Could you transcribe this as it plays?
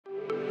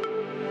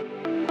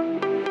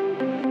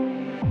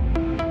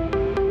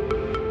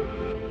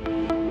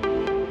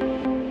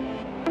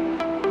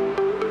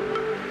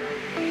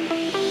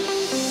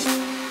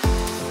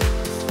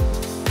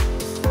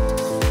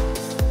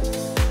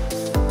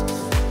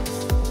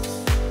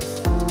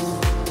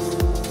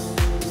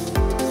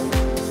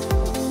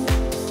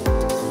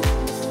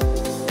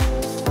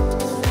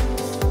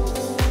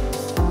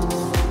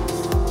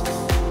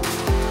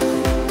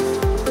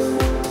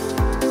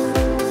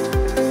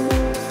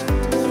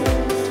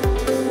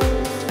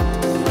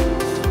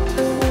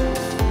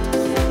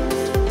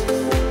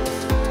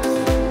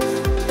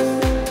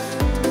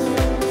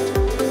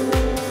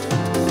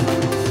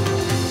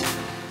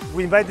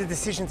made the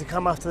decision to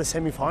come after the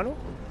semi-final.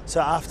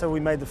 So after we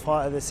made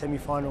the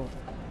semi-final,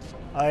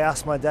 I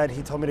asked my dad,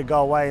 he told me to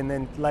go away, and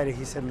then later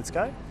he said, let's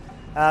go.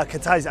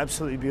 Qatar is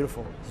absolutely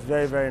beautiful. It's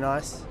very, very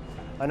nice.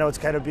 I know it's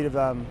got a bit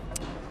of,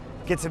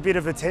 gets a bit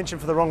of attention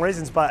for the wrong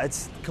reasons, but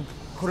it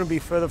couldn't be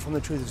further from the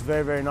truth. It's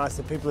very, very nice.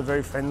 The people are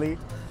very friendly,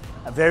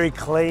 very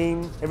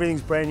clean.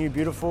 Everything's brand new,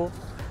 beautiful.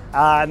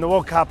 And the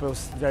World Cup, it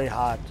was very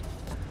hard.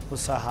 It was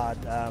so hard.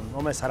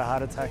 Almost had a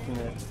heart attack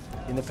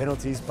in the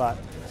penalties, but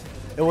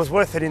it was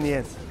worth it in the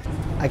end.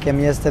 I came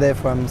yesterday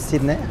from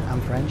Sydney. I'm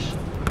French.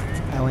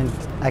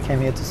 I came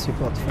here to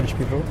support French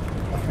people,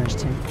 a French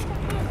team.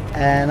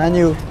 And I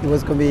knew it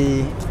was going to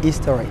be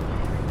history.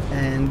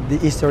 And the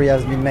history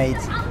has been made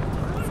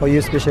for you,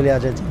 especially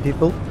Argentine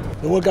people.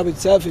 The World Cup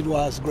itself, it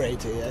was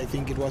great. I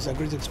think it was a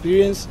great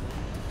experience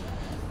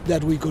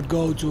that we could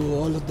go to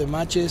all of the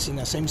matches in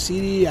the same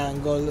city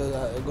and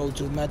go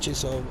to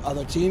matches of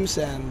other teams,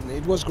 and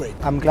it was great.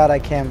 I'm glad I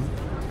came,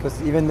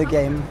 because even the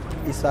game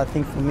is, I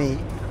think, for me,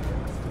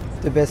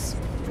 the best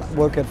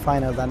World Cup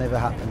final that never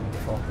happened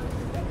before.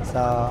 So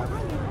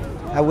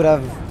I would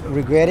have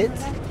regretted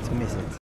to miss it.